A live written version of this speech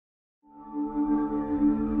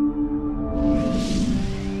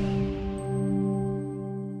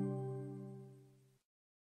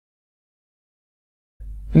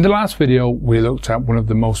In the last video, we looked at one of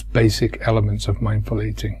the most basic elements of mindful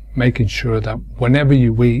eating, making sure that whenever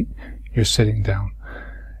you eat, you're sitting down.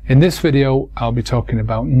 In this video, I'll be talking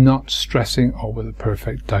about not stressing over the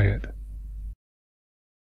perfect diet.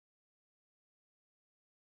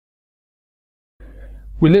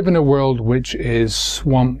 We live in a world which is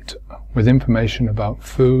swamped with information about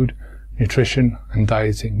food, nutrition and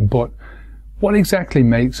dieting, but what exactly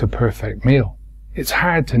makes a perfect meal? It's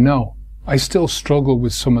hard to know. I still struggle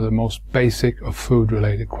with some of the most basic of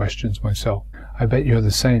food-related questions myself. I bet you're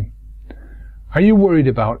the same. Are you worried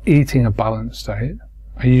about eating a balanced diet?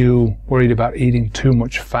 Are you worried about eating too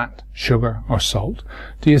much fat, sugar or salt?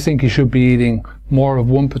 Do you think you should be eating more of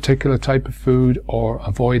one particular type of food or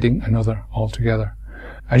avoiding another altogether?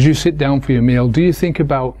 As you sit down for your meal, do you think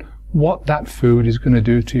about what that food is going to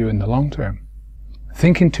do to you in the long term?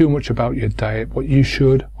 Thinking too much about your diet, what you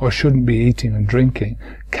should or shouldn't be eating and drinking,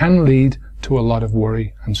 can lead to a lot of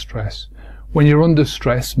worry and stress. When you're under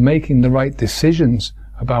stress, making the right decisions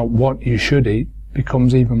about what you should eat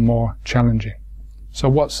becomes even more challenging. So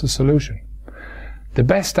what's the solution? The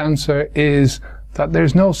best answer is that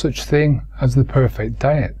there's no such thing as the perfect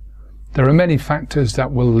diet. There are many factors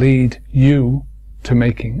that will lead you to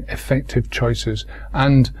making effective choices,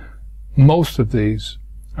 and most of these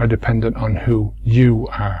are dependent on who you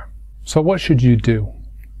are. So what should you do?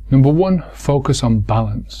 Number one, focus on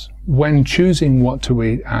balance. When choosing what to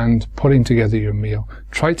eat and putting together your meal,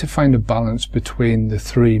 try to find a balance between the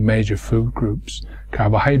three major food groups: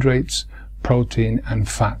 carbohydrates, protein and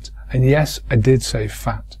fat. And yes, I did say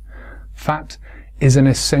fat. Fat is an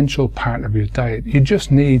essential part of your diet. You just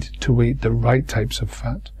need to eat the right types of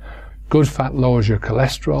fat. Good fat lowers your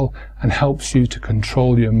cholesterol and helps you to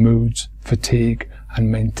control your moods, fatigue, and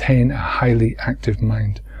maintain a highly active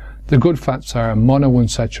mind. The good fats are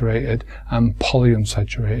monounsaturated and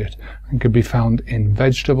polyunsaturated and can be found in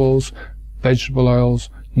vegetables, vegetable oils,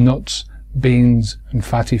 nuts, beans, and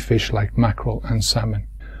fatty fish like mackerel and salmon.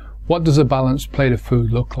 What does a balanced plate of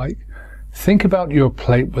food look like? Think about your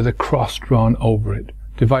plate with a cross drawn over it,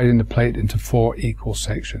 dividing the plate into 4 equal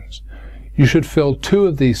sections. You should fill 2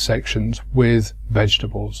 of these sections with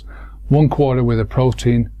vegetables, 1/4 with a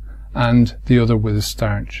protein, and the other with a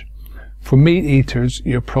starch. For meat eaters,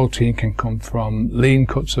 your protein can come from lean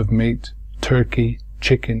cuts of meat, turkey,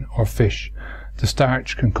 chicken or fish. The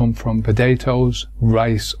starch can come from potatoes,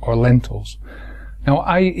 rice or lentils. Now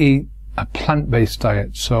I eat a plant-based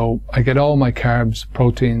diet, so I get all my carbs,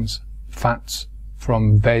 proteins, fats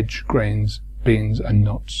from veg, grains, beans and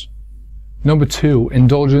nuts. Number 2,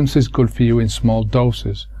 indulgence is good for you in small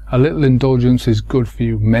doses. A little indulgence is good for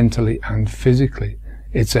you mentally and physically.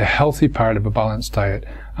 It's a healthy part of a balanced diet,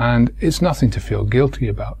 and it's nothing to feel guilty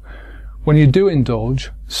about. When you do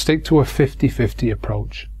indulge, stick to a 50-50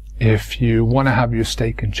 approach. If you want to have your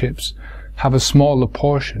steak and chips, have a smaller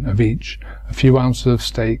portion of each, a few ounces of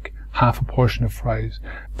steak, half a portion of fries.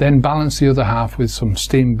 Then balance the other half with some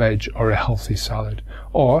steamed veg or a healthy salad.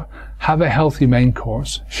 Or have a healthy main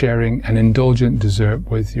course, sharing an indulgent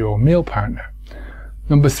dessert with your meal partner.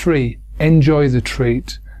 Number 3, enjoy the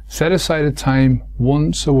treat. Set aside a time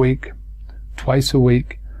once a week, twice a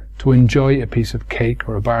week, to enjoy a piece of cake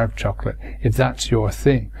or a bar of chocolate, if that's your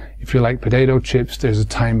thing. If you like potato chips, there's a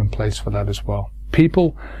time and place for that as well.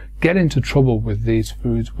 People get into trouble with these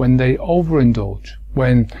foods when they overindulge,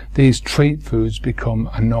 when these treat foods become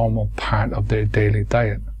a normal part of their daily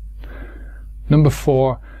diet. Number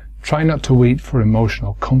 4, try not to eat for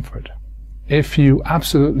emotional comfort. If you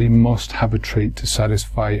absolutely must have a treat to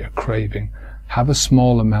satisfy a craving, have a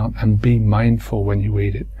small amount and be mindful when you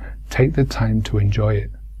eat it. Take the time to enjoy it.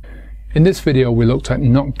 In this video, we looked at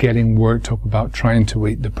not getting worked up about trying to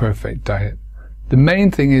eat the perfect diet. The main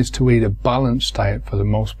thing is to eat a balanced diet for the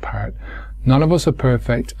most part. None of us are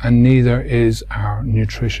perfect, and neither is our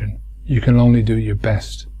nutrition. You can only do your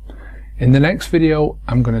best. In the next video,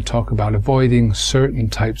 I'm going to talk about avoiding certain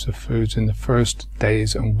types of foods in the first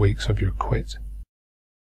days and weeks of your quit.